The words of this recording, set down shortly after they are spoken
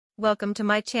welcome to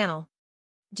my channel.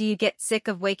 Do you get sick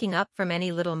of waking up from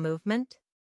any little movement?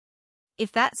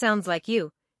 If that sounds like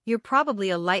you, you're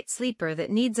probably a light sleeper that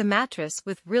needs a mattress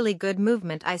with really good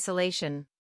movement isolation.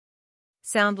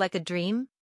 Sound like a dream?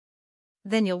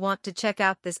 Then you'll want to check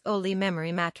out this Olee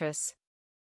memory mattress.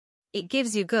 It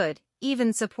gives you good,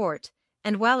 even support,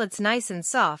 and while it's nice and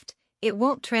soft, it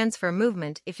won't transfer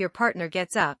movement if your partner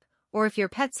gets up, or if your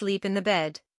pet sleep in the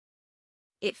bed.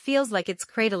 It feels like it's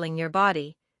cradling your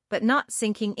body, but not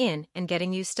sinking in and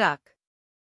getting you stuck.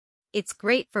 It's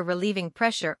great for relieving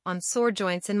pressure on sore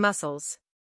joints and muscles.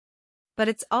 But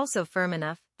it's also firm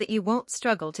enough that you won't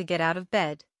struggle to get out of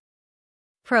bed.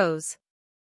 Pros: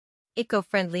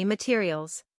 eco-friendly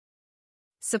materials.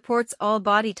 Supports all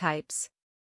body types.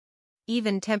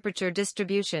 Even temperature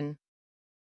distribution.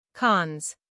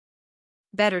 Cons: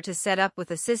 better to set up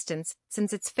with assistance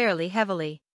since it's fairly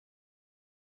heavily.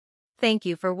 Thank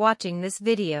you for watching this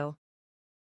video.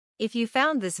 If you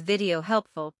found this video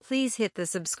helpful, please hit the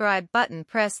subscribe button,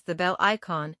 press the bell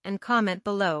icon, and comment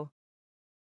below.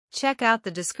 Check out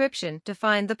the description to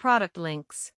find the product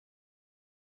links.